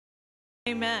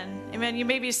Amen. Amen. You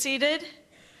may be seated.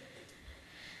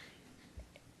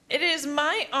 It is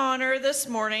my honor this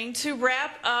morning to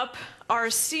wrap up our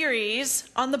series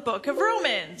on the book of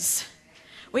Romans.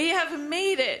 We have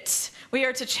made it. We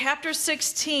are to chapter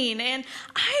 16, and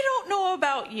I don't know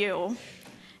about you.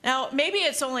 Now, maybe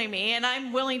it's only me, and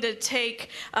I'm willing to take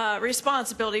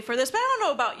responsibility for this, but I don't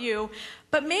know about you.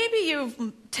 But maybe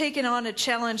you've taken on a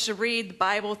challenge to read the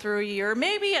Bible through a year.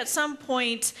 Maybe at some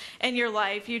point in your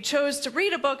life you chose to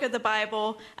read a book of the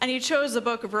Bible and you chose the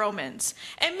book of Romans.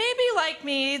 And maybe like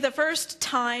me, the first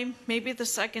time, maybe the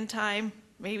second time,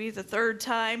 maybe the third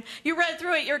time, you read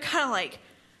through it, you're kind of like,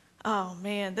 oh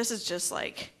man, this is just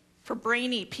like for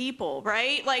brainy people,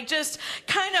 right? Like just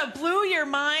kind of blew your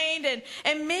mind,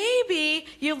 and maybe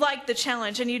you liked the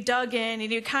challenge and you dug in and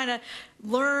you kind of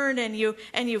learned and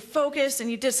you focused and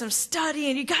you did some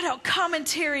study and you got out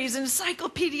commentaries and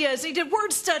encyclopedias and you did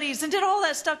word studies and did all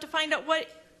that stuff to find out what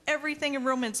everything in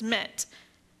Romans meant.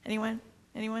 Anyone?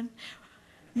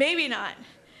 Maybe not.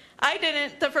 I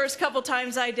didn't the first couple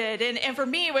times I did. And for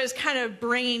me, it was kind of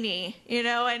brainy,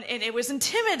 and it was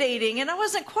intimidating. And I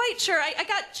wasn't quite sure. I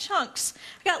got chunks.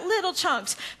 I got little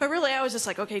chunks. But really, I was just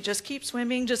like, okay, just keep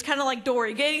swimming. Just kind of like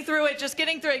Dory, getting through it, just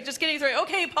getting through it.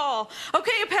 Okay, Paul.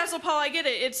 Okay, Apostle Paul, I get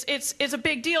it. It's a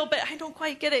big deal, but I don't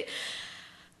quite get it.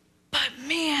 But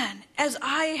man, as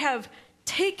I have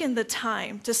taken the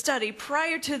time to study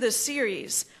prior to this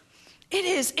series, it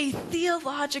is a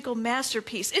theological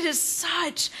masterpiece. It is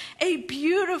such a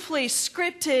beautifully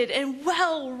scripted and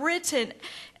well-written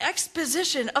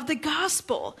exposition of the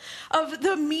gospel, of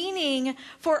the meaning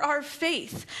for our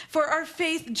faith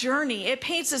journey. It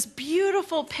paints this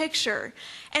beautiful picture.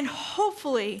 And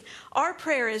hopefully, our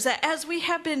prayer is that as we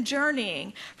have been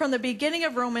journeying from the beginning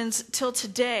of Romans till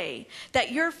today,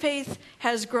 that your faith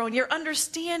has grown, your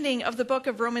understanding of the book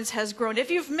of Romans has grown.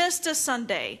 If you've missed a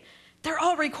Sunday, they're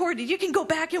all recorded. You can go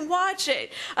back and watch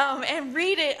it and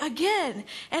read it again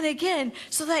and again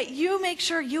so that you make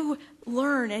sure you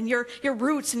learn and your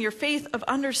roots and your faith of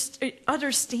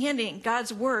understanding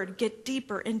God's word get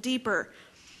deeper and deeper.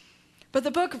 But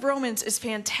the book of Romans is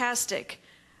fantastic.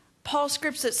 Paul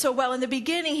scripts it so well. In the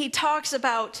beginning, he talks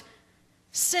about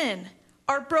sin,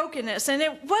 our brokenness, and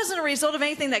it wasn't a result of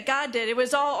anything that God did. It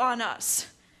was all on us.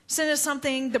 Sin is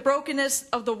something, the brokenness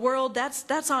of the world,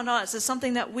 that's on us. It's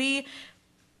something that we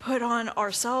put on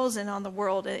ourselves and on the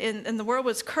world. And the world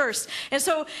was cursed. And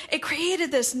so it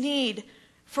created this need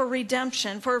for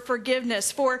redemption, for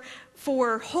forgiveness,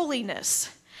 for holiness.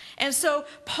 And so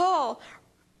Paul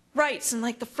writes in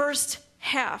like the first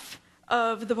half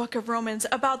of the book of Romans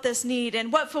about this need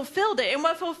and what fulfilled it. And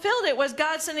what fulfilled it was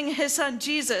God sending his son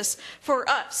Jesus for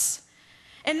us.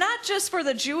 And not just for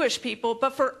the Jewish people,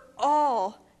 but for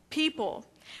all people.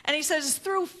 And he says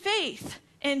through faith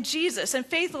in Jesus and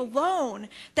faith alone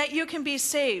that you can be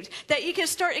saved, that you can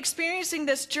start experiencing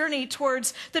this journey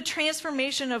towards the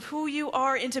transformation of who you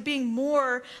are into being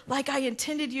more like I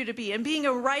intended you to be and being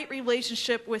a right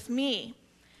relationship with me.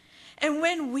 And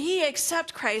when we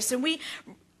accept Christ and we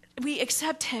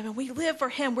accept him and we live for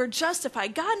him, we're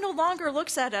justified. God no longer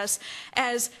looks at us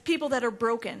as people that are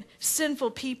broken,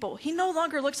 sinful people. He no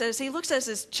longer looks at us. He looks at us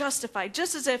as justified,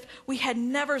 just as if we had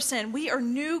never sinned. We are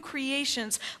new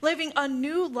creations, living a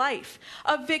new life,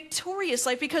 a victorious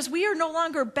life, because we are no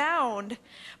longer bound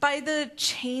by the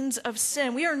chains of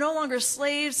sin. We are no longer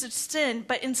slaves of sin,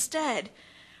 but instead,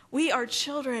 we are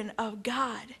children of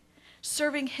God,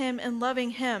 serving him and loving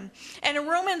him. And in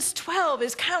Romans 12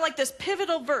 is kind of like this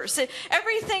pivotal verse.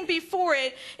 Everything before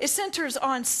it centers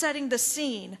on setting the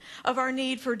scene of our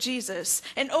need for Jesus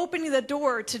and opening the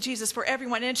door to Jesus for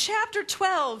everyone. In chapter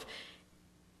 12,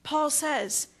 Paul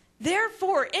says,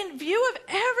 therefore, in view of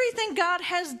everything God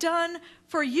has done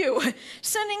for you,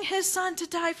 sending his son to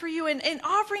die for you and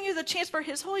offering you the chance for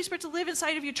his Holy Spirit to live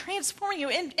inside of you, transforming you,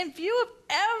 in view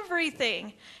of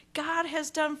everything God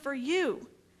has done for you,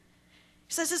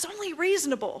 he says it's only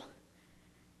reasonable.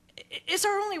 It's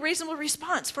our only reasonable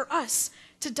response for us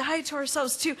to die to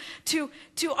ourselves,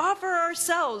 to offer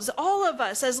ourselves, all of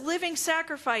us, as living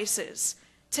sacrifices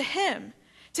to him,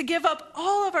 to give up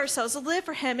all of ourselves, to live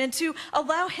for him, and to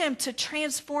allow him to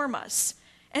transform us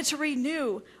and to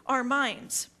renew our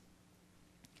minds.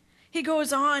 He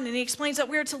goes on and he explains that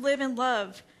we are to live in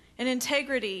love and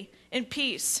integrity and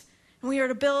peace, and we are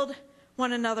to build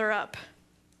one another up.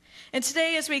 And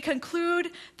today, as we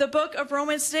conclude the book of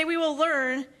Romans, today we will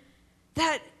learn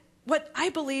that what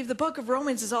I believe the book of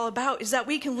Romans is all about is that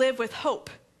we can live with hope.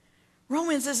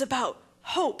 Romans is about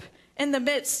hope in the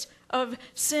midst of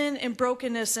sin and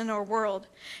brokenness in our world.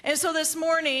 And so this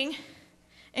morning,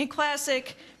 in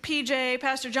classic PJ,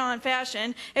 Pastor John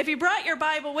fashion, if you brought your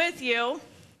Bible with you,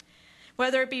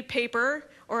 whether it be paper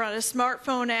or on a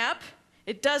smartphone app,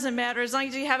 it doesn't matter. As long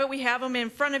as you have it, we have them in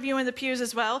front of you in the pews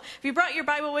as well. If you brought your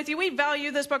Bible with you, we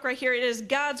value this book right here. It is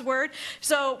God's Word.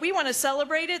 So we want to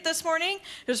celebrate it this morning.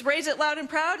 Just raise it loud and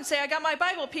proud and say, I got my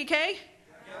Bible, PK.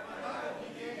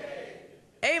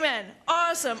 Amen.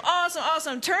 Awesome, awesome,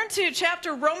 awesome. Turn to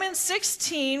chapter Romans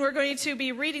 16. We're going to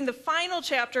be reading the final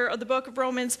chapter of the book of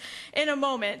Romans in a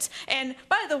moment. And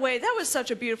by the way, that was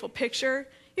such a beautiful picture.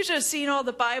 You should have seen all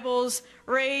the Bibles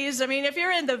raised. I mean, if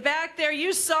you're in the back there,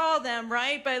 you saw them,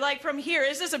 right? But like from here,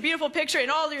 is this a beautiful picture?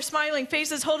 And all your smiling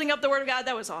faces holding up the Word of God.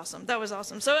 That was awesome. That was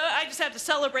awesome. So I just have to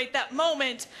celebrate that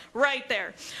moment right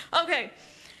there. Okay,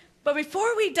 but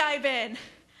before we dive in,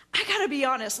 I got to be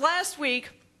honest. Last week,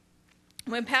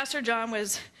 when Pastor John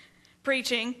was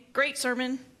preaching, great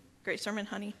sermon,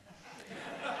 honey.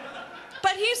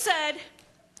 But he said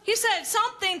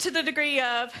something to the degree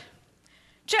of,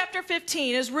 chapter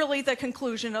 15 is really the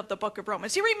conclusion of the book of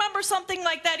Romans. You remember something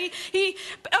like that?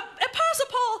 Apostle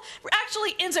Paul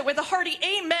actually ends it with a hearty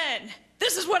amen.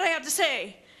 This is what I have to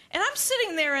say. And I'm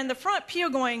sitting there in the front pew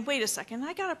going, wait a second,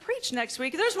 I got to preach next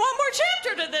week. There's one more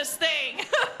chapter to this thing.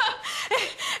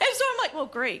 And so I'm like, well,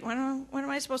 great. What am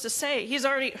I supposed to say? He's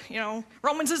already,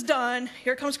 Romans is done.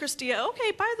 Here comes Kristia.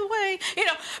 Okay, by the way,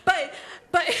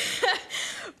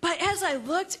 but as I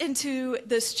looked into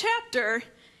this chapter,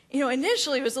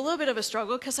 initially it was a little bit of a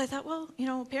struggle because I thought, well,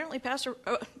 apparently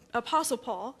Apostle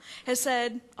Paul has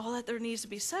said all that there needs to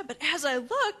be said. But as I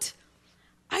looked,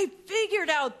 I figured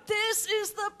out this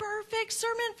is the perfect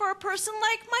sermon for a person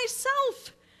like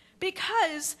myself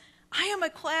because I am a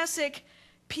classic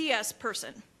PS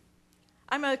person.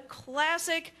 I'm a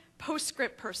classic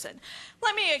postscript person.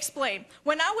 Let me explain.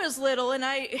 When I was little and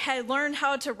I had learned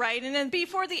how to write, and then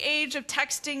before the age of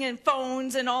texting and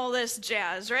phones and all this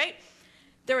jazz, right?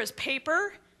 There was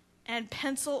paper and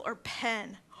pencil or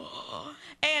pen.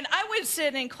 And I would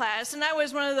sit in class, and I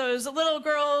was one of those little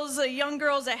girls, young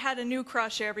girls that had a new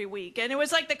crush every week. And it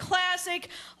was like the classic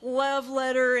love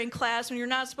letter in class when you're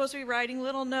not supposed to be writing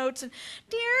little notes. And,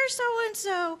 dear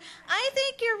so-and-so, I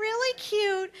think you're really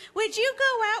cute. Would you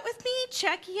go out with me?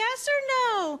 Check yes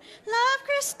or no. Love,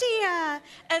 Kristia.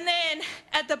 And then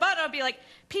at the bottom, I'd be like,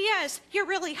 P.S. You're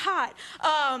really hot.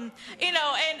 And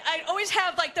I'd always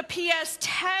have like the P.S.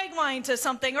 tagline to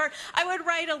something, or I would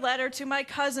write a letter to my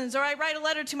cousins, or I'd write a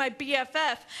letter to my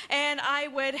BFF, and I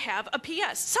would have a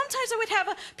P.S. Sometimes I would have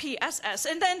a P.S.S.,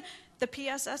 and then the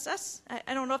P.S.S.S.,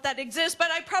 I don't know if that exists,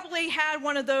 but I probably had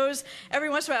one of those every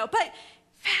once in a while. But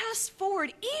fast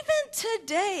forward, even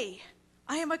today,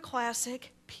 I am a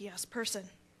classic P.S. person.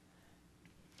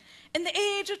 In the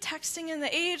age of texting, in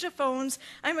the age of phones,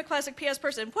 I'm a classic PS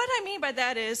person. What I mean by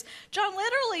that is, John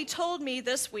literally told me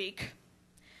this week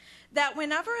that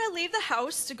whenever I leave the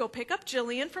house to go pick up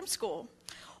Jillian from school,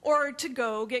 or to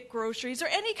go get groceries, or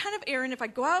any kind of errand, if I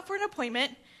go out for an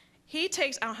appointment, he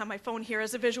takes, I don't have my phone here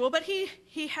as a visual, but he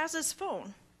has his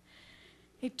phone.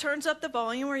 He turns up the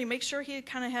volume, or he makes sure he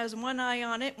kind of has one eye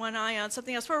on it, one eye on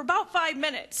something else, for about 5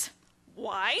 minutes.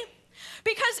 Why?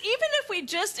 Because even if we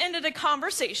just ended a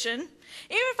conversation, even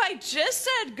if I just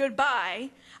said goodbye,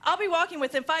 I'll be walking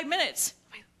within 5 minutes.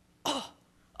 Oh,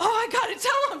 I got to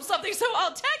tell him something. So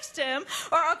I'll text him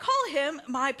or I'll call him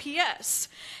my PS.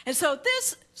 And so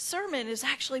this sermon is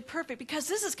actually perfect because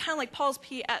this is kind of like Paul's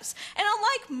PS. And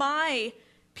unlike my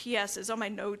PSs on my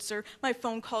notes or my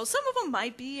phone calls, some of them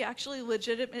might be actually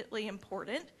legitimately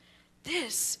important.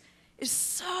 This is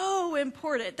so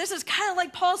important. This is kind of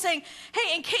like Paul saying,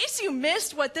 hey, in case you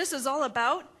missed what this is all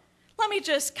about, let me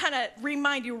just kind of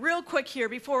remind you real quick here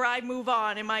before I move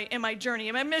on in my journey,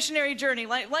 in my missionary journey.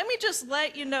 Let me just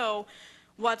let you know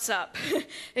what's up.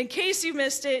 In case you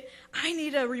missed it, I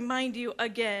need to remind you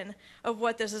again of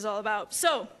what this is all about.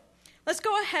 So let's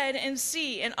go ahead and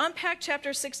see and unpack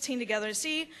chapter 16 together and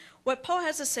see what Paul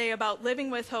has to say about living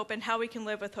with hope and how we can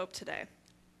live with hope today.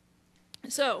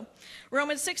 So,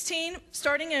 Romans 16,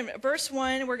 starting in verse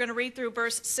 1, we're going to read through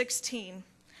verse 16.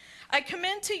 I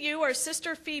commend to you our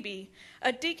sister Phoebe,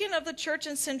 a deacon of the church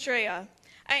in Centrea.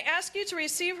 I ask you to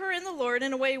receive her in the Lord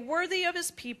in a way worthy of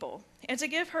his people, and to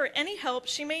give her any help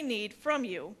she may need from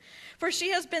you, for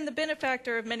she has been the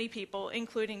benefactor of many people,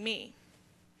 including me.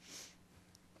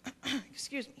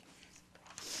 Excuse me.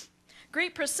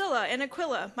 Greet Priscilla and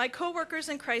Aquila, my co-workers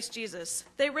in Christ Jesus.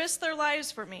 They risked their lives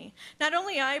for me. Not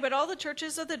only I, but all the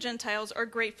churches of the Gentiles are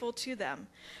grateful to them.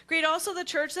 Greet also the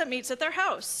church that meets at their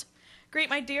house. Greet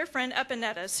my dear friend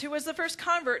Epanetus, who was the first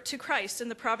convert to Christ in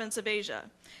the province of Asia.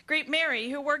 Greet Mary,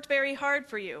 who worked very hard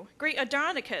for you. Greet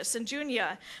Andronicus and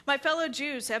Junia, my fellow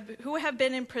Jews who have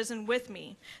been in prison with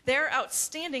me. They are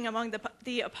outstanding among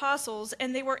the apostles,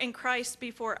 and they were in Christ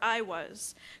before I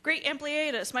was. Greet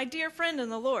Ampliatus, my dear friend in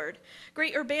the Lord.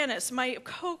 Greet Urbanus,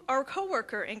 our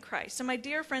co-worker in Christ, and my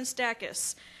dear friend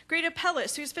Stachys. Greet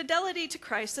Apelles, whose fidelity to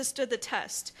Christ has stood the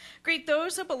test. Greet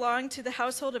those who belong to the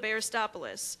household of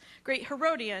Aristobulus. Greet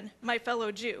Herodion, my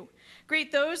fellow Jew.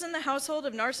 Greet those in the household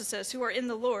of Narcissus who are in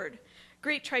the Lord.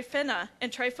 Greet Tryphena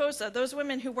and Tryphosa, those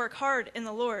women who work hard in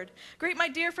the Lord. Greet my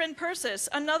dear friend Persis,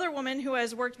 another woman who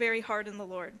has worked very hard in the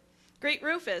Lord. Greet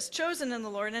Rufus, chosen in the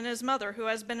Lord, and his mother, who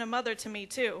has been a mother to me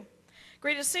too.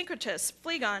 Greet Asyncritus,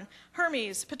 Phlegon,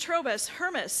 Hermes, Petrobus,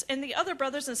 Hermas, and the other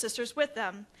brothers and sisters with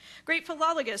them. Greet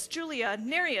Philologus, Julia,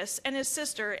 Nereus, and his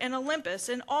sister, and Olympus,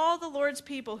 and all the Lord's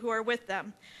people who are with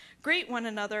them. Greet one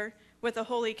another with a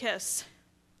holy kiss.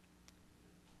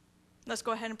 Let's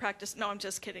go ahead and practice. No, I'm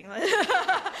just kidding.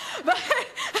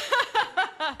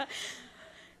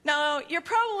 Now, you're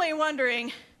probably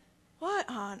wondering, what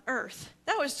on earth?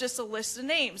 That was just a list of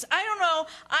names. I don't know.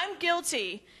 I'm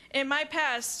guilty in my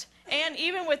past. And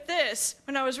even with this,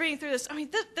 when I was reading through this, I mean,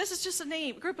 this is just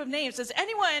a group of names. Does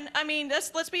anyone, I mean,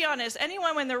 let's be honest,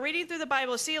 anyone when they're reading through the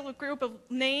Bible, see a group of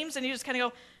names and you just kind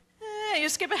of go, you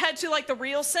skip ahead to like the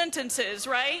real sentences,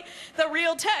 right? The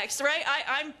real text, right?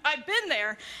 I've been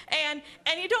there. And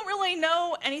you don't really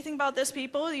know anything about this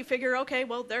people. You figure, okay,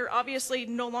 well, they're obviously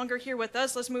no longer here with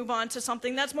us. Let's move on to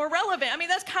something that's more relevant. I mean,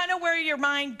 that's kind of where your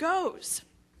mind goes.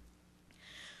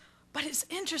 But it's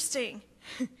interesting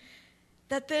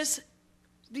that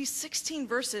these 16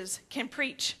 verses can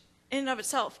preach in and of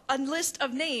itself. A list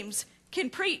of names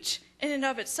can preach in and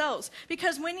of itself.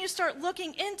 Because when you start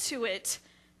looking into it,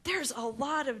 there's a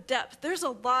lot of depth. There's a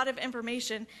lot of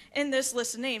information in this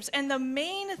list of names. And the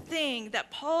main thing that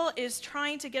Paul is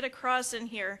trying to get across in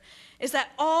here is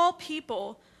that all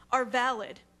people are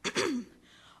valid.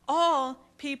 All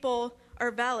people are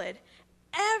valid.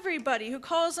 Everybody who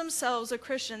calls themselves a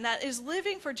Christian that is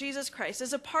living for Jesus Christ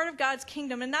is a part of God's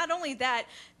kingdom. And not only that,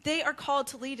 they are called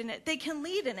to lead in it. They can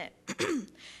lead in it.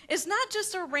 It's not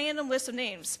just a random list of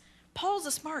names. Paul's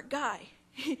a smart guy.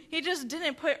 He just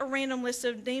didn't put a random list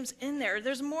of names in there.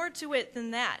 There's more to it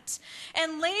than that.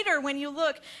 And later, when you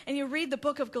look and you read the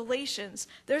book of Galatians,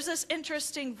 there's this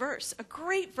interesting verse, a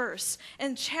great verse,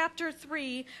 in chapter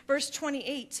 3, verse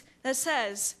 28, that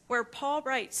says, where Paul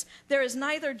writes, "There is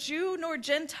neither Jew nor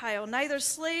Gentile, neither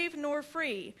slave nor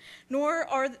free, nor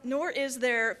is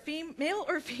there male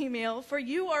or female, for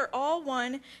you are all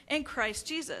one in Christ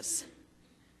Jesus."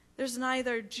 There's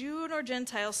neither Jew nor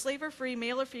Gentile, slave or free,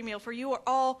 male or female, for you are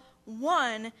all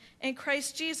one in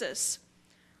Christ Jesus.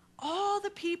 All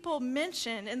the people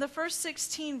mentioned in the first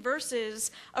 16 verses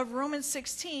of Romans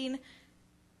 16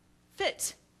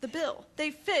 fit the bill. They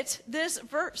fit this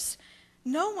verse.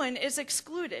 No one is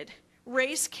excluded.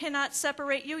 Race cannot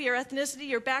separate you. Your ethnicity,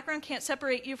 your background can't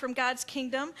separate you from God's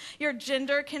kingdom. Your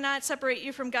gender cannot separate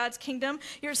you from God's kingdom.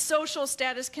 Your social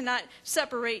status cannot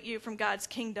separate you from God's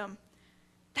kingdom.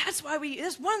 That's one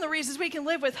of the reasons we can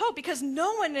live with hope, because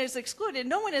no one is excluded.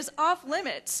 No one is off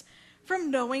limits from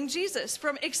knowing Jesus,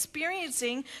 from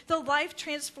experiencing the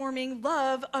life-transforming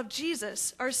love of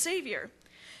Jesus, our Savior.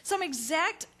 Some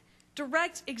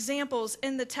direct examples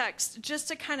in the text, just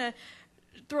to kind of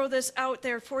throw this out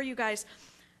there for you guys.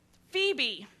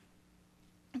 Phoebe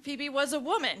was a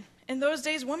woman. In those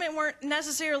days, women weren't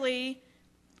necessarily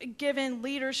given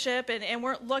leadership and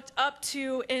weren't looked up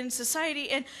to in society.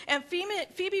 And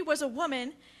Phoebe was a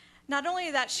woman. Not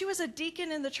only that, she was a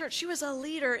deacon in the church. She was a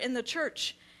leader in the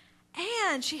church.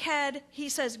 And she had, he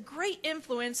says, great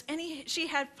influence, and she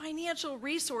had financial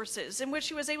resources in which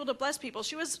she was able to bless people.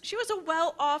 She was a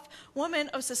well-off woman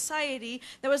of society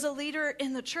that was a leader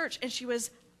in the church, and she was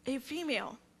a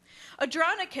female.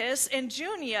 Andronicus and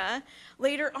Junia,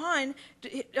 later on,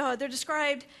 they're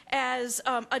described as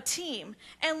a team.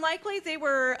 And likely they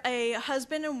were a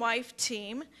husband and wife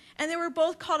team, and they were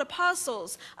both called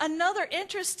apostles. Another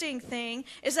interesting thing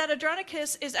is that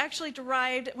Andronicus is actually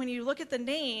derived, when you look at the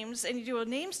names and you do a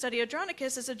name study,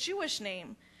 Andronicus is a Jewish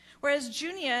name, whereas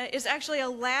Junia is actually a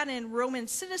Latin Roman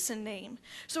citizen name.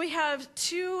 So we have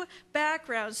two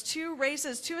backgrounds, two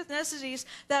races, two ethnicities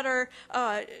that are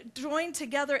joined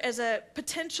together as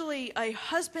potentially a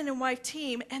husband and wife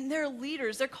team, and they're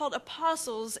leaders. They're called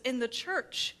apostles in the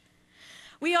church.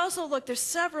 We also look, there's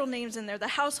several names in there, the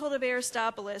household of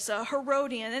Aristobulus,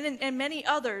 Herodian, and many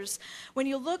others. When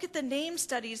you look at the name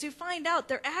studies, you find out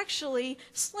they're actually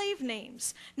slave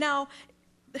names. Now,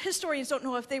 the historians don't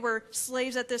know if they were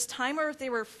slaves at this time or if they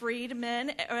were freed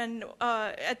men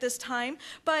at this time,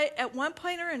 but at one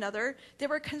point or another, they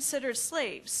were considered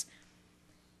slaves.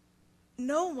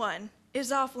 No one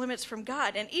is off limits from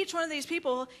God. And each one of these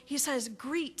people, he says,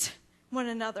 greet one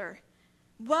another.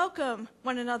 Welcome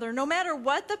one another. No matter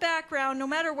what the background, no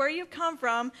matter where you've come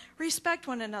from, respect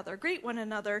one another. Greet one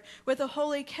another with a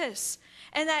holy kiss.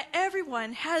 And that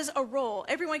everyone has a role.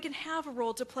 Everyone can have a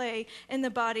role to play in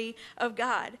the body of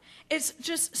God. It's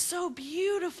just so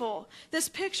beautiful, this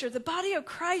picture, the body of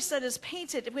Christ that is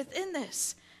painted within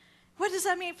this. What does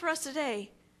that mean for us today?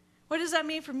 What does that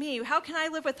mean for me? How can I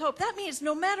live with hope? That means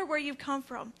no matter where you've come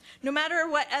from, no matter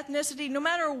what ethnicity, no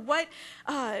matter what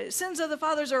sins of the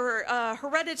fathers or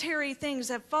hereditary things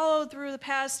have followed through the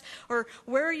past, or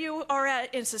where you are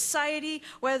at in society,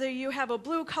 whether you have a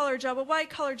blue-collar job, a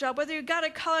white-collar job, whether you got a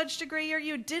college degree or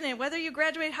you didn't, whether you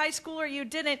graduated high school or you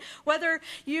didn't, whether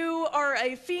you are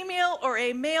a female or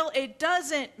a male, it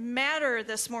doesn't matter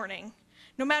this morning.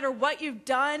 No matter what you've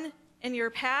done in your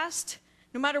past,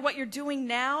 no matter what you're doing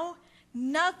now,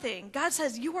 nothing. God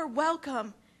says you are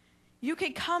welcome. You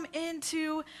can come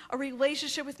into a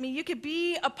relationship with me. You could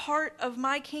be a part of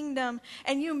my kingdom,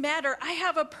 and you matter. I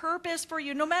have a purpose for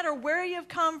you. No matter where you've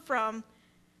come from,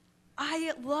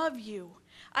 I love you.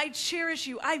 I cherish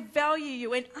you. I value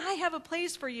you, and I have a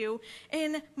place for you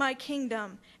in my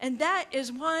kingdom. And that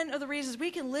is one of the reasons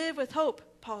we can live with hope,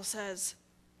 Paul says.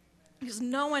 Because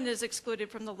no one is excluded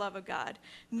from the love of God.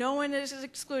 No one is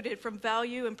excluded from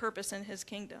value and purpose in his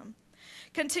kingdom.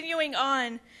 Continuing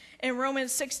on in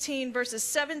Romans 16, verses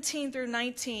 17 through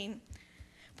 19,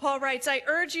 Paul writes, I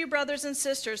urge you, brothers and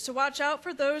sisters, to watch out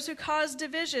for those who cause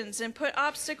divisions and put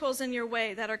obstacles in your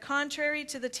way that are contrary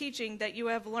to the teaching that you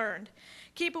have learned.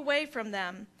 Keep away from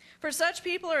them. For such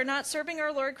people are not serving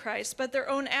our Lord Christ, but their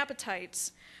own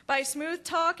appetites. By smooth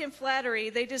talk and flattery,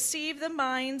 they deceive the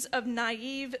minds of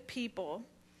naive people.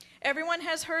 Everyone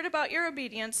has heard about your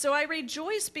obedience, so I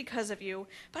rejoice because of you,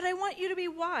 but I want you to be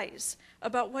wise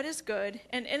about what is good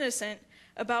and innocent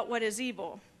about what is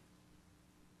evil.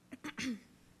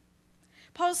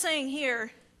 Paul's saying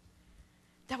here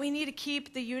that we need to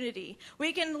keep the unity.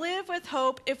 We can live with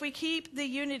hope if we keep the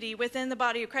unity within the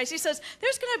body of Christ. He says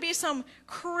there's going to be some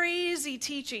crazy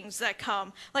teachings that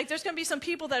come. Like there's going to be some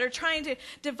people that are trying to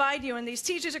divide you, and these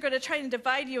teachers are going to try and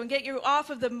divide you and get you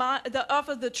off of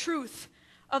the truth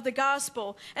of the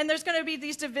gospel. And there's going to be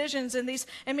these divisions and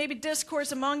maybe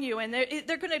discourse among you, and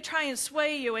they're going to try and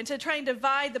sway you and to try and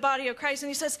divide the body of Christ. And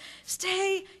he says,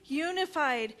 stay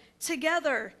unified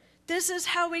together. This is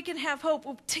how we can have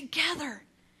hope. Together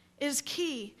is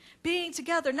key. Being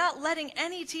together, not letting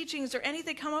any teachings or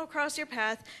anything come across your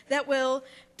path that will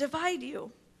divide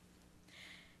you.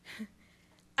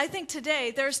 I think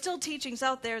today there are still teachings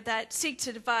out there that seek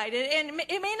to divide. And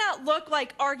it may not look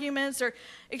like arguments or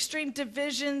extreme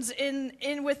divisions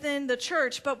within the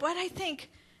church, but what I think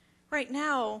right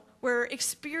now we're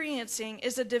experiencing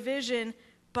is a division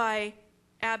by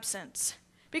absence.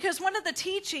 Because one of the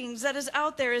teachings that is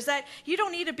out there is that you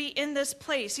don't need to be in this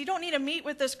place. You don't need to meet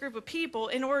with this group of people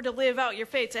in order to live out your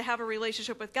faith, to have a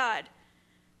relationship with God.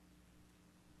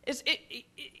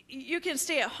 You can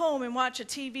stay at home and watch a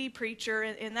TV preacher,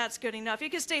 and that's good enough. You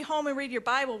can stay home and read your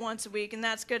Bible once a week, and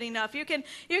that's good enough. You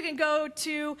can go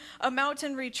to a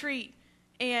mountain retreat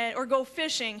or go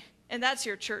fishing, and that's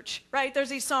your church, right? There's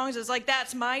these songs that's like,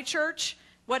 that's my church,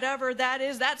 whatever that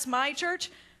is, that's my church.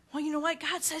 Well, you know what?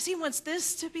 God says he wants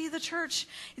this to be the church.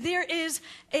 There is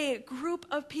a group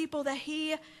of people that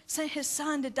he sent his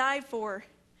son to die for.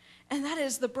 And that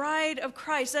is the bride of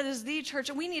Christ. That is the church.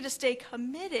 And we need to stay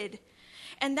committed.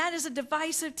 And that is a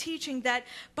divisive teaching that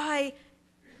by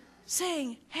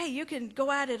saying, hey, you can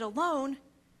go at it alone,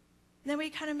 then we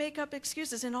kind of make up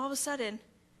excuses. And all of a sudden,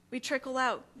 we trickle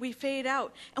out. We fade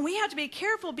out. And we have to be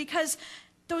careful because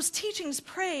those teachings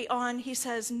prey on, he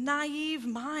says, naive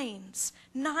minds.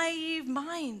 Naive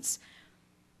minds.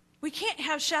 We can't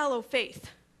have shallow faith.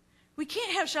 We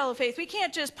can't have shallow faith. We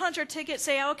can't just punch our ticket,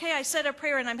 say, okay, I said a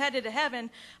prayer and I'm headed to heaven.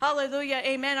 Hallelujah,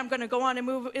 amen. I'm going to go on and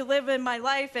live in my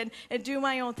life and do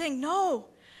my own thing. No.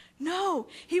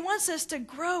 He wants us to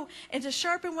grow and to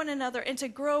sharpen one another and to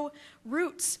grow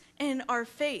roots in our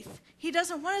faith. He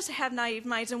doesn't want us to have naive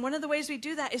minds. And one of the ways we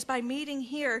do that is by meeting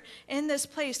here in this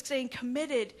place, staying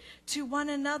committed to one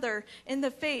another in the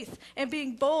faith and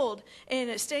being bold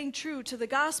and staying true to the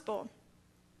gospel.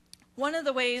 One of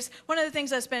the things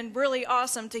that's been really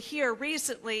awesome to hear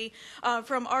recently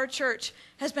from our church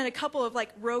has been a couple of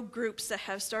like rogue groups that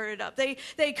have started up.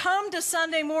 They come to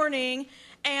Sunday morning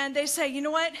and they say, you know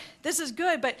what, this is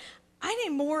good, but I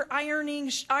need more iron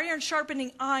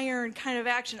sharpening iron kind of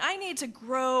action. I need to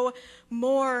grow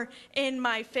more in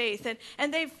my faith.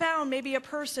 And they've found maybe a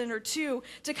person or two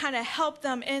to kind of help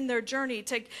them in their journey,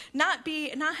 to not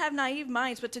have naive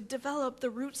minds, but to develop the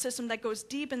root system that goes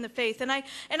deep in the faith. And I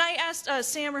asked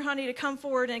Sam or Honey to come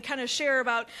forward and kind of share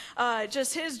about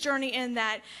just his journey in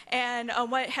that and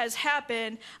what has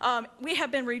happened. We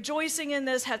have been rejoicing in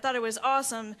this, have thought it was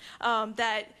awesome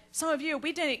that some of you,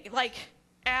 we didn't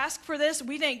ask for this.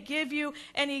 We didn't give you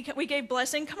any, we gave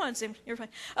blessing. Come on, Sam, you're fine.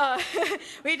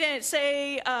 We didn't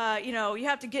say, you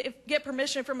have to get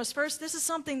permission from us first. This is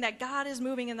something that God is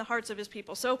moving in the hearts of his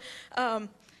people. So,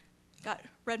 got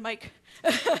red mic.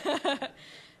 Yeah,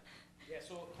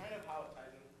 so kind of how it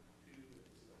ties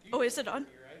into... Oh, is it on?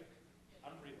 Right?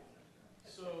 I'm pretty on.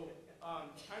 So,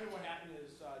 kind of what happened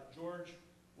is George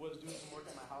was doing some work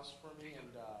at my house for me, and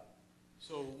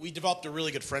so we developed a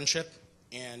really good friendship.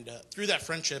 And through that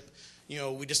friendship,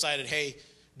 we decided, hey,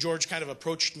 George kind of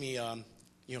approached me,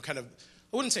 kind of,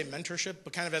 I wouldn't say mentorship,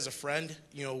 but kind of as a friend.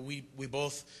 We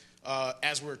both,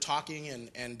 as we were talking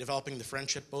and developing the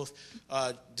friendship, both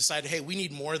decided, hey, we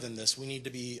need more than this. We need to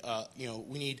be,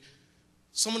 we need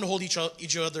someone to hold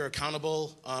each other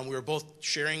accountable. We were both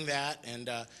sharing that. And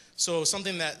so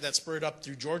something that spurred up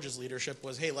through George's leadership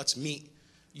was, hey, let's meet,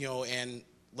 and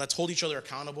let's hold each other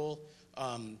accountable.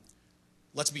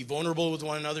 Let's be vulnerable with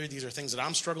one another. These are things that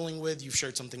I'm struggling with. You've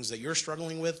shared some things that you're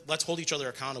struggling with. Let's hold each other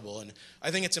accountable. And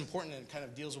I think it's important and kind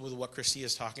of deals with what Kristia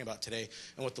is talking about today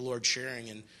and what the Lord's sharing.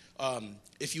 And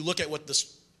if you look at what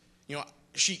this,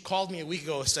 she called me a week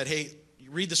ago and said, hey,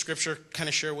 read the scripture, kind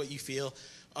of share what you feel.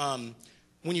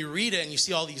 When you read it and you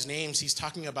see all these names, he's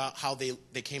talking about how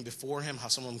they came before him, how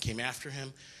some of them came after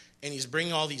him. And he's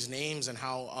bringing all these names and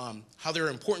how they're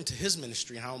important to his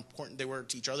ministry and how important they were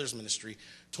to each other's ministry,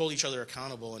 to hold each other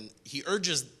accountable. And he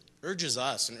urges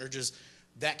us and urges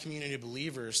that community of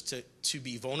believers to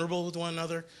be vulnerable with one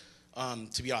another,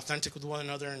 to be authentic with one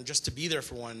another, and just to be there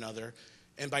for one another.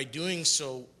 And by doing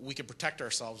so, we can protect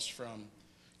ourselves from,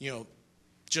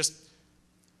 just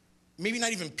maybe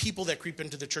not even people that creep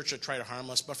into the church that try to harm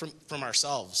us, but from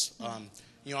ourselves.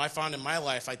 I found in my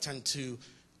life I tend to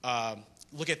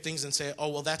look at things and say, oh,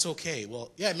 well, that's okay.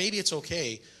 Well, yeah, maybe it's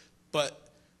okay, but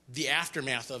the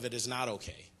aftermath of it is not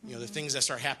okay. The things that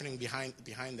start happening behind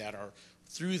that or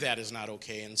through that is not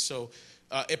okay. And so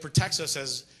it protects us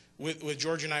as with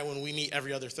George and I when we meet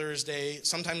every other Thursday.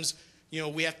 Sometimes,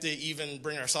 we have to even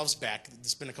bring ourselves back.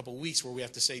 It's been a couple of weeks where we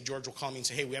have to say, George will call me and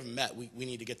say, hey, we haven't met. We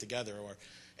need to get together.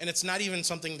 And it's not even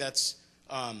something that's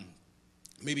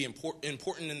maybe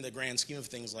important in the grand scheme of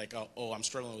things like, oh, I'm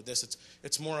struggling with this.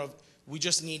 It's more of, we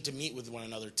just need to meet with one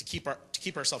another to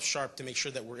keep ourselves sharp, to make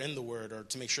sure that we're in the Word, or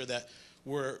to make sure that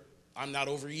I'm not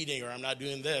overeating, or I'm not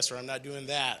doing this, or I'm not doing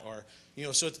that, or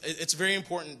So it's very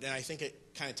important, and I think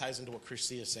it kind of ties into what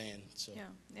Kristia is saying. So.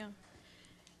 Yeah.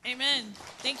 Amen.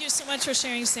 Thank you so much for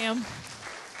sharing, Sam.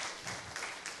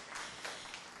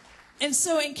 And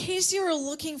so, in case you were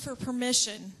looking for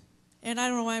permission, and I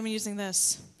don't know why I'm using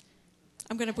this,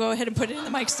 I'm going to go ahead and put it in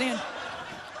the mic stand.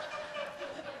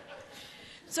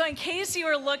 So in case you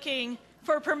are looking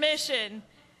for permission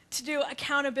to do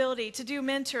accountability, to do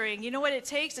mentoring, you know what it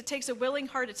takes? It takes a willing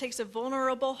heart. It takes a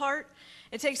vulnerable heart.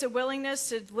 It takes a willingness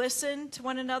to listen to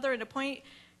one another and to point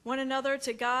one another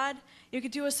to God. You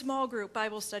could do a small group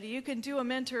Bible study. You can do a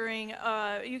mentoring.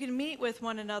 You can meet with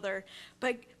one another.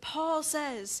 But Paul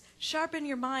says, sharpen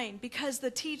your mind, because the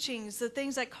teachings, the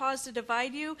things that cause to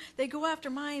divide you, they go after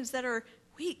minds that are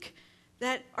weak,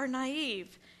 that are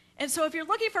naive. And so if you're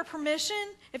looking for permission,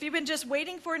 if you've been just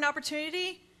waiting for an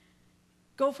opportunity,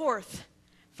 go forth.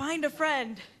 Find a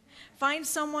friend. Find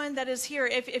someone that is here.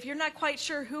 If you're not quite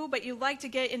sure who, but you'd like to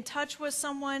get in touch with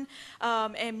someone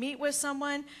and meet with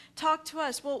someone, talk to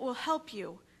us. We'll help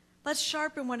you. Let's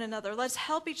sharpen one another. Let's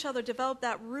help each other develop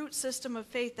that root system of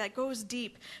faith that goes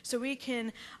deep so we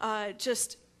can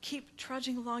just keep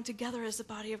trudging along together as the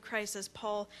body of Christ, as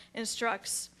Paul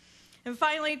instructs. And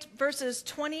finally, verses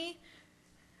 20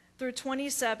 through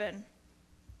 27,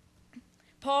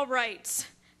 Paul writes,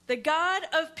 the God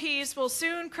of peace will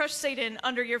soon crush Satan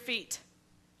under your feet.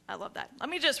 I love that. Let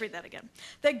me just read that again.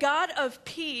 The God of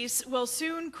peace will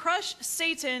soon crush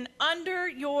Satan under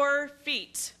your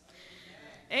feet.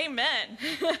 Amen.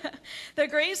 The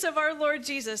grace of our Lord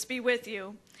Jesus be with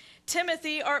you.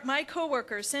 Timothy, my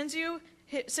co-worker, sends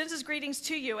his greetings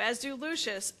to you, as do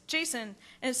Lucius, Jason,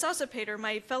 and Sosipater,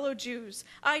 my fellow Jews.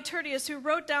 I, Tertius, who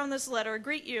wrote down this letter,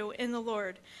 greet you in the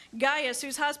Lord. Gaius,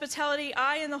 whose hospitality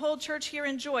I and the whole church here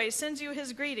enjoy, sends you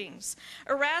his greetings.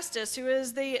 Erastus, who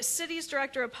is the city's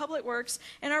director of public works,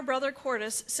 and our brother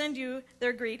Quartus send you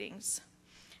their greetings.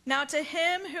 Now to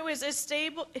him who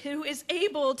is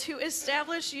able to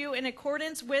establish you in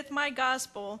accordance with my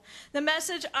gospel, the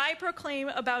message I proclaim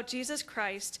about Jesus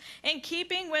Christ, in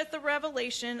keeping with the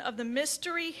revelation of the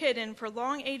mystery hidden for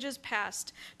long ages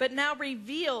past, but now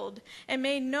revealed and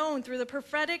made known through the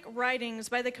prophetic writings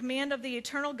by the command of the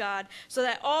eternal God, so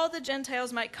that all the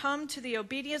Gentiles might come to the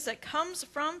obedience that comes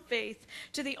from faith.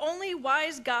 To the only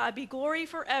wise God be glory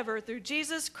forever through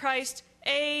Jesus Christ.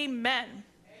 Amen.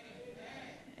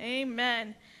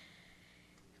 Amen.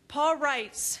 Paul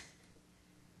writes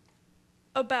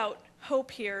about hope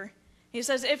here. He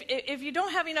says, if you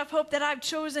don't have enough hope that I've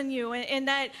chosen you and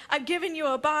that I've given you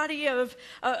a body of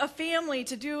a family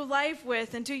to do life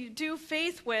with and to do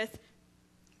faith with,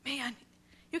 man,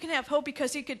 you can have hope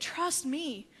because you could trust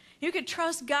me. You could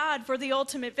trust God for the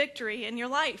ultimate victory in your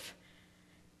life.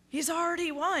 He's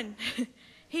already won.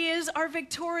 He is our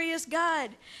victorious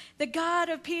God. The God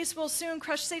of peace will soon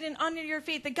crush Satan under your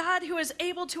feet. The God who is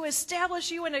able to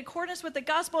establish you in accordance with the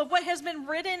gospel of what has been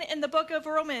written in the book of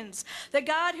Romans. The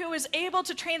God who is able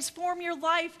to transform your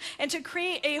life and to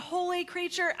create a holy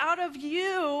creature out of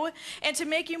you and to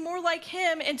make you more like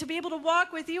him and to be able to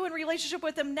walk with you in relationship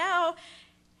with him now.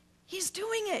 He's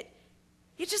doing it.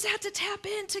 You just have to tap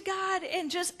into God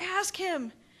and just ask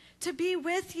him to be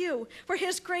with you, for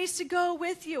his grace to go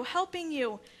with you, helping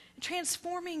you,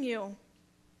 transforming you.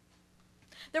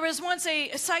 There was once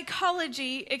a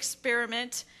psychology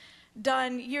experiment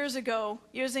done years ago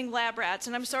using lab rats.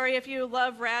 And I'm sorry if you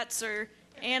love rats or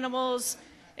animals.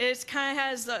 It kind of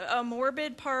has a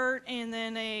morbid part and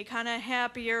then a kind of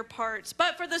happier part.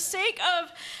 But for the sake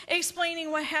of explaining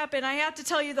what happened, I have to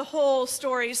tell you the whole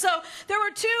story. So there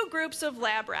were two groups of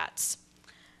lab rats.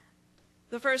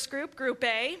 The first group, Group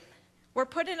A, were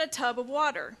put in a tub of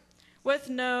water with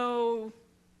no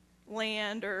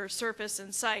land or surface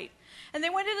in sight. And they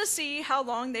wanted to see how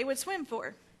long they would swim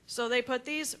for. So they put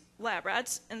these lab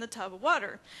rats in the tub of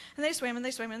water. And they swam and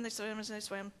they swam and they swam and they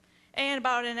swam. And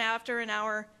after an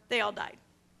hour, they all died.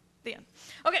 The end.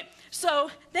 Okay, so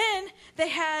then they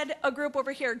had a group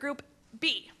over here, Group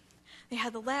B. They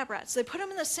had the lab rats. They put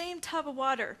them in the same tub of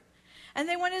water. And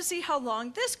they wanted to see how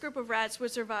long this group of rats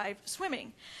would survive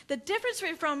swimming. The difference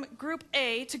from Group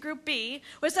A to Group B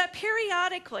was that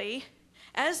periodically,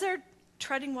 as they're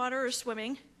treading water or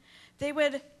swimming, they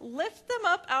would lift them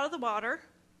up out of the water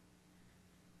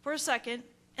for a second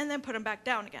and then put them back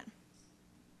down again.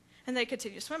 And they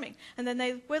continue swimming. And then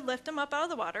they would lift them up out of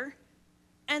the water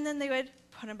and then they would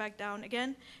put them back down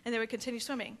again and they would continue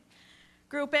swimming.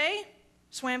 Group A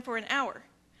swam for an hour.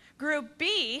 Group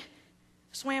B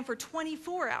swam for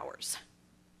 24 hours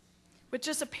with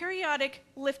just a periodic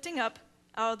lifting up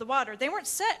out of the water. They weren't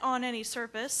set on any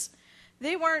surface.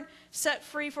 They weren't set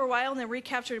free for a while and then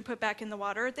recaptured and put back in the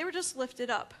water. They were just lifted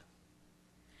up.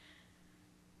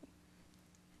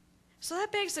 So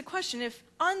that begs the question, if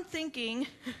unthinking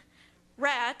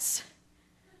rats,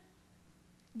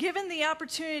 given the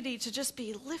opportunity to just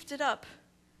be lifted up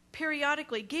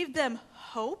periodically, gave them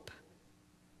hope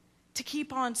to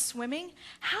keep on swimming,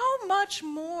 how much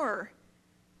more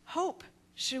hope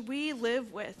should we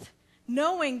live with,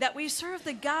 knowing that we serve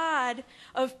the God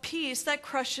of peace that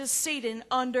crushes Satan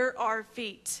under our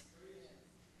feet?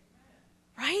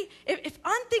 Right? If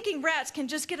unthinking rats can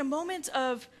just get a moment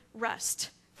of rest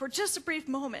for just a brief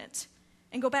moment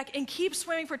and go back and keep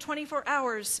swimming for 24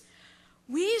 hours,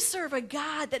 we serve a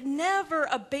God that never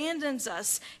abandons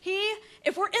us.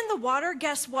 If we're in the water,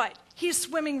 guess what? He's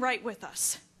swimming right with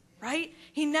us. Right?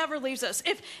 He never leaves us.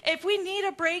 If we need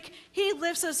a break, he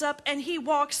lifts us up and he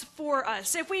walks for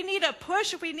us. If we need a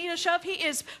push, if we need a shove, he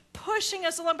is pushing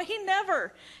us along, but he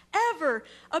never, ever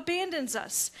abandons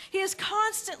us. He is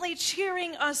constantly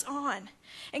cheering us on.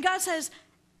 And God says,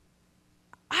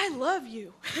 I love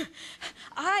you.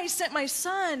 I sent my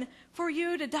son for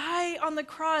you to die on the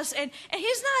cross. And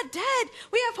he's not dead.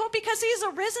 We have hope because he's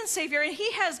a risen Savior. And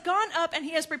he has gone up and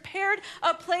he has prepared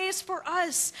a place for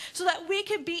us so that we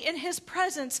can be in his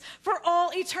presence for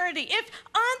all eternity. If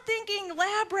unthinking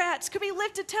lab rats could be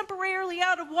lifted temporarily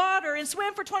out of water and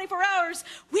swim for 24 hours,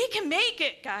 we can make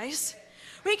it, guys.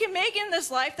 We can make it in this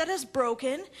life that is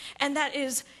broken and that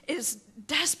is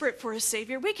desperate for a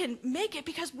Savior. We can make it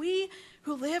because we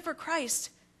who live for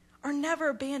Christ are never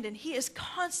abandoned. He is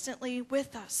constantly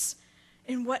with us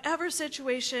in whatever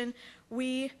situation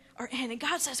we are in. And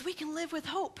God says we can live with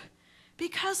hope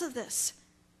because of this.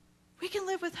 We can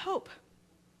live with hope.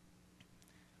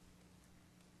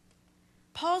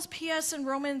 Paul's PS in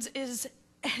Romans is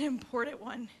an important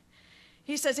one.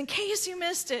 He says, in case you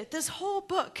missed it, this whole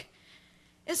book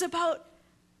is about,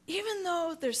 even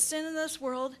though there's sin in this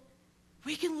world,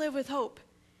 we can live with hope.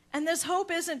 And this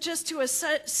hope isn't just to a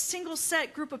single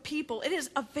set group of people. It is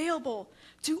available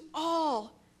to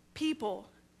all people.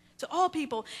 To all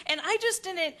people. And I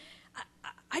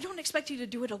don't expect you to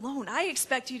do it alone. I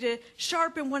expect you to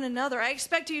sharpen one another. I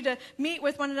expect you to meet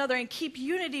with one another and keep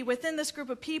unity within this group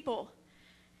of people.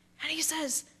 And he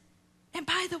says, and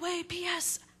by the way,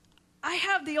 P.S., I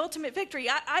have the ultimate victory.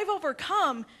 I've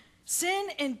overcome sin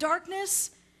and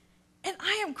darkness, and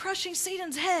I am crushing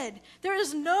Satan's head. There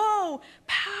is no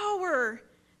power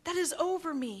that is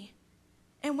over me.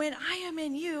 And when I am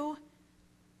in you,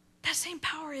 that same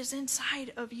power is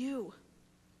inside of you.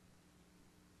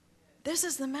 This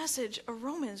is the message of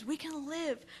Romans. We can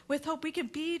live with hope. We can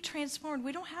be transformed.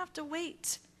 We don't have to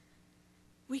wait.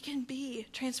 We can be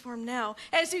transformed now.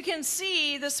 As you can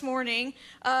see this morning,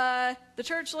 the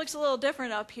church looks a little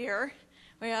different up here.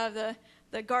 We have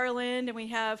the garland, and we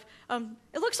have,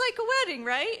 it looks like a wedding,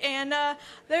 right? And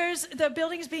there's the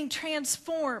building's being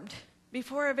transformed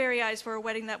before our very eyes for a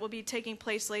wedding that will be taking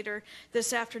place later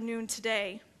this afternoon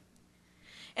today.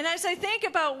 And as I think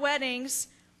about weddings,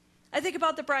 I think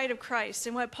about the bride of Christ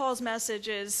and what Paul's message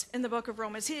is in the book of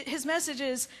Romans. His message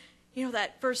is,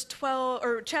 that verse 12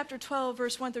 or chapter 12,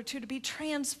 verse 1 through 2, to be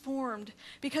transformed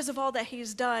because of all that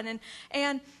he's done.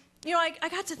 And I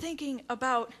got to thinking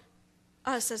about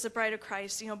us as the bride of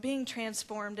Christ, being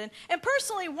transformed. And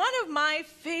personally, one of my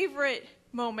favorite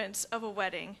moments of a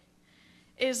wedding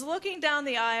is looking down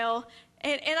the aisle.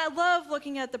 And I love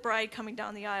looking at the bride coming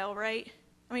down the aisle, right?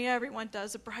 I mean, everyone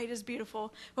does. The bride is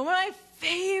beautiful. But one of my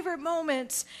favorite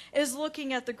moments is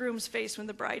looking at the groom's face when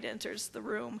the bride enters the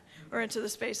room or into the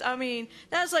space. I mean,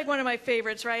 that's like one of my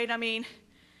favorites, right? I mean,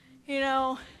 you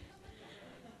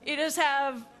just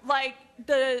have like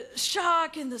the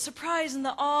shock and the surprise and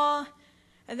the awe,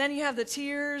 and then you have the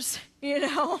tears,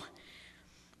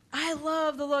 I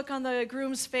love the look on the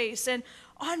groom's face. And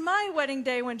on my wedding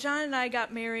day, when John and I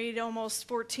got married almost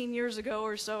 14 years ago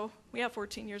or so,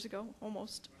 14 years ago,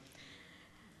 almost.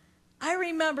 I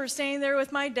remember staying there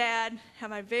with my dad,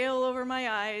 had my veil over my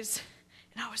eyes,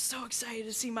 and I was so excited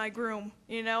to see my groom.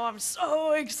 I'm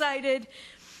so excited.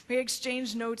 We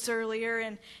exchanged notes earlier,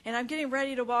 and I'm getting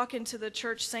ready to walk into the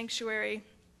church sanctuary.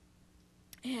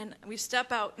 And we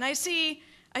step out, and I see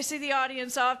the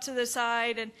audience off to the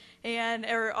side, and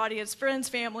our audience, friends,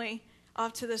 family,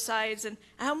 off to the sides, and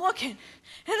I'm looking, and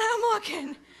I'm looking,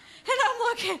 and I'm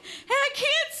looking, and I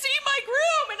can't see my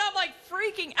groom, and I'm like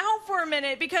freaking out for a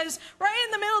minute, because right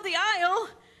in the middle of the aisle,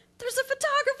 there's a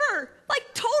photographer, like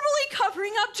totally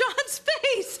covering up John's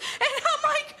face, and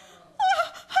I'm like,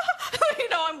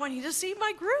 I'm wanting to see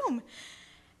my groom.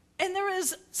 And there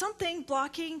was something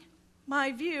blocking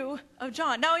my view of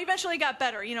John. Now, eventually it got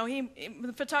better.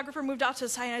 The photographer moved off to the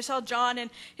side, and I saw John, and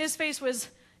his face was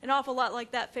an awful lot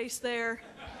like that face there.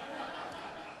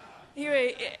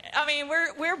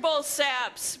 We're both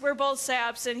saps. We're both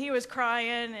saps, and he was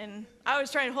crying, and I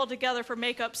was trying to hold together for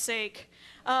makeup's sake.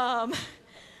 But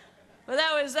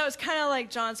that was kind of like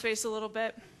John's face a little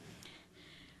bit.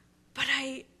 But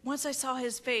once I saw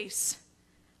his face,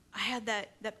 I had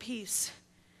that peace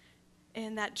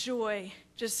and that joy.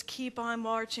 Just keep on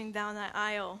marching down that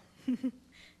aisle.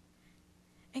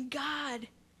 And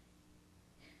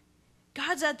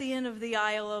God's at the end of the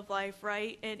aisle of life,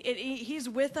 right? And he's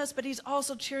with us, but he's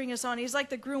also cheering us on. He's like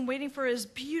the groom waiting for his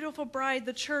beautiful bride,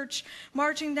 the church,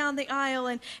 marching down the aisle.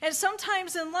 And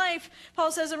sometimes in life,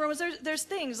 Paul says in Romans, there's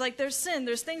things, like there's sin.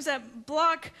 There's things that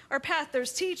block our path.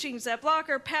 There's teachings that block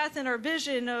our path and our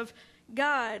vision of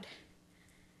God.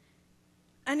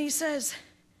 And he says,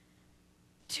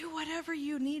 do whatever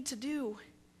you need to do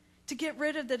to get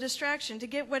rid of the distraction, to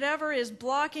get whatever is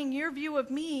blocking your view of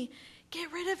me.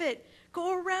 Get rid of it.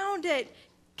 Go around it.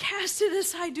 Cast it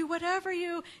aside. Do whatever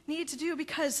you need to do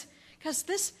because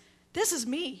this is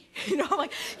me. I'm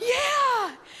like,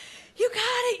 yeah, you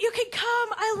got it. You can come.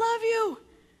 I love you.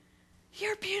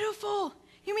 You're beautiful.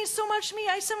 You mean so much to me.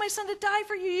 I sent my son to die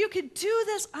for you. You can do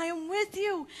this. I am with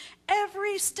you.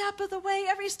 Every step of the way,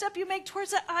 every step you make towards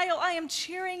that aisle, I am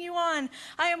cheering you on.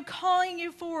 I am calling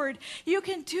you forward. You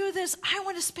can do this. I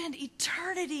want to spend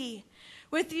eternity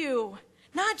with you.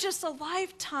 Not just a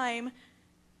lifetime,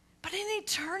 but an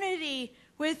eternity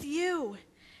with you.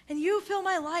 And you fill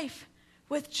my life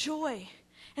with joy.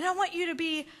 And I want you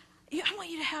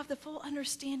to have the full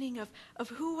understanding of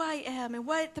who I am and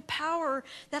what the power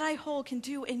that I hold can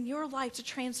do in your life to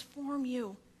transform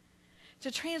you,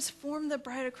 to transform the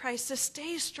bride of Christ, to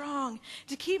stay strong,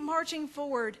 to keep marching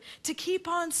forward, to keep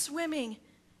on swimming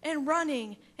and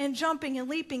running and jumping and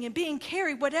leaping and being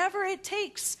carried, whatever it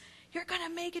takes. you're going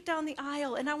to make it down the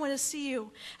aisle, and I want to see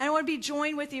you. And I want to be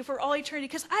joined with you for all eternity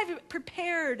because I've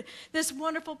prepared this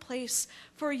wonderful place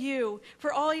for you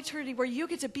for all eternity where you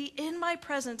get to be in my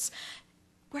presence,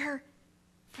 where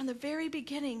from the very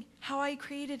beginning, how I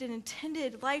created and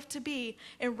intended life to be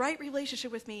in right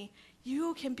relationship with me,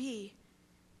 you can be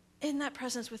in that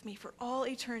presence with me for all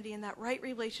eternity in that right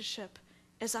relationship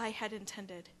as I had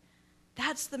intended.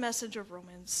 That's the message of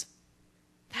Romans.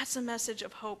 That's a message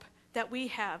of hope that we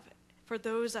have for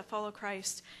those that follow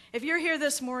Christ. If you're here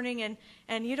this morning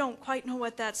and you don't quite know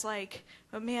what that's like,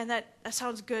 but man, that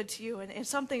sounds good to you, and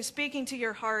something's speaking to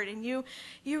your heart, and you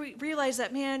realize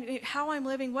that, man, how I'm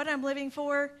living, what I'm living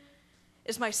for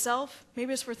is myself.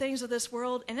 Maybe it's for things of this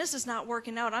world, and this is not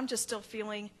working out. I'm just still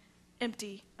feeling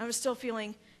empty. I'm still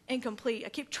feeling incomplete. I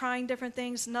keep trying different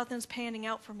things. Nothing's panning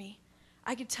out for me.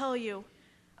 I can tell you,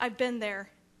 I've been there.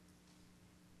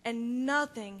 And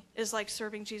nothing is like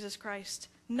serving Jesus Christ.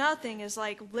 Nothing is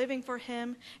like living for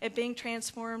him and being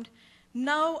transformed.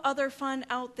 No other fun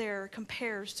out there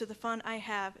compares to the fun I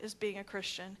have as being a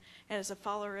Christian and as a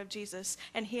follower of Jesus.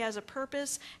 And he has a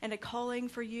purpose and a calling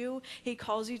for you. He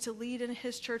calls you to lead in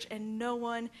his church, and no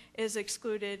one is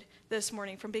excluded this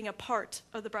morning from being a part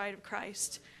of the bride of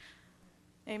Christ.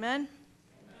 Amen? Amen.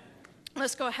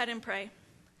 Let's go ahead and pray.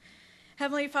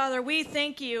 Heavenly Father, we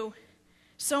thank you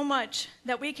so much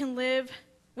that we can live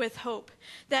with hope,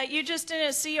 that you just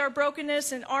didn't see our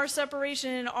brokenness and our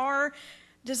separation and our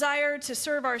desire to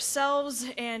serve ourselves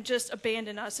and just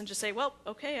abandon us and just say, well,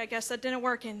 okay, I guess that didn't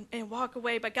work, and walk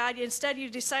away. But God, instead you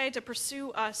decided to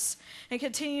pursue us and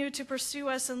continue to pursue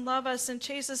us and love us and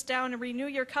chase us down and renew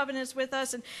your covenants with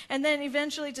us, and then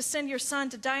eventually to send your son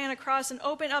to die on a cross and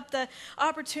open up the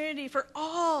opportunity for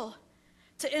all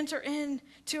to enter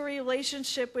into a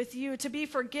relationship with you, to be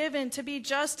forgiven, to be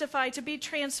justified, to be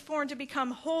transformed, to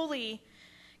become holy.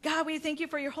 God, we thank you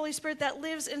for your Holy Spirit that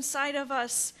lives inside of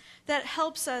us, that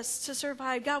helps us to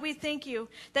survive. God, we thank you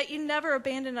that you never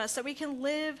abandon us, that we can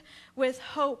live with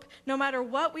hope no matter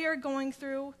what we are going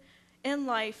through in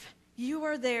life. You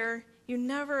are there. You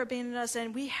never abandon us,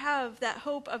 and we have that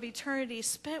hope of eternity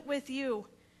spent with you,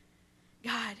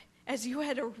 God, as you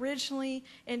had originally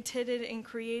intended and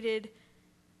created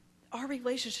our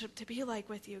relationship to be like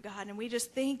with you, God. And we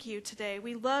just thank you today.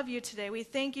 We love you today. We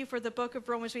thank you for the book of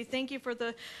Romans. We thank you for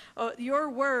your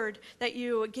word that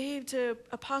you gave to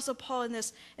Apostle Paul in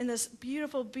this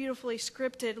beautiful, beautifully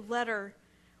scripted letter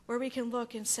where we can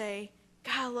look and say,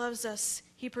 God loves us.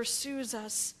 He pursues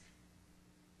us,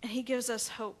 and he gives us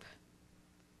hope.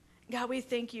 God, we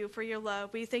thank you for your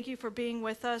love. We thank you for being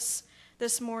with us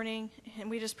this morning, and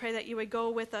we just pray that you would go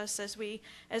with us as we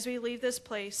leave this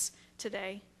place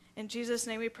today. In Jesus'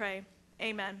 name we pray.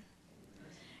 Amen.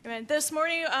 Amen. This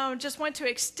morning, just want to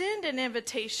extend an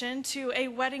invitation to a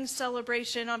wedding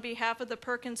celebration on behalf of the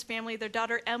Perkins family. Their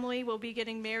daughter Emily will be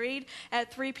getting married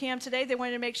at 3 p.m. today. They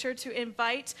wanted to make sure to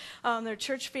invite their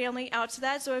church family out to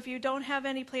that. So if you don't have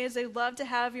any plans, they'd love to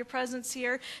have your presence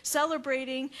here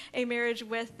celebrating a marriage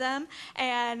with them.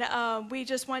 And we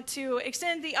just want to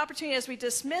extend the opportunity as we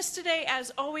dismiss today.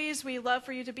 As always, we love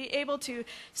for you to be able to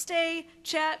stay,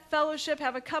 chat, fellowship,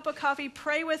 have a cup of coffee,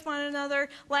 pray with one another,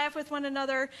 laugh with one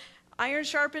another. Iron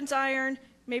sharpens iron,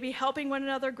 maybe helping one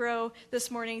another grow this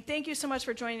morning. Thank you so much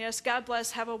for joining us. God bless.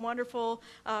 Have a wonderful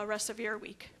rest of your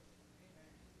week.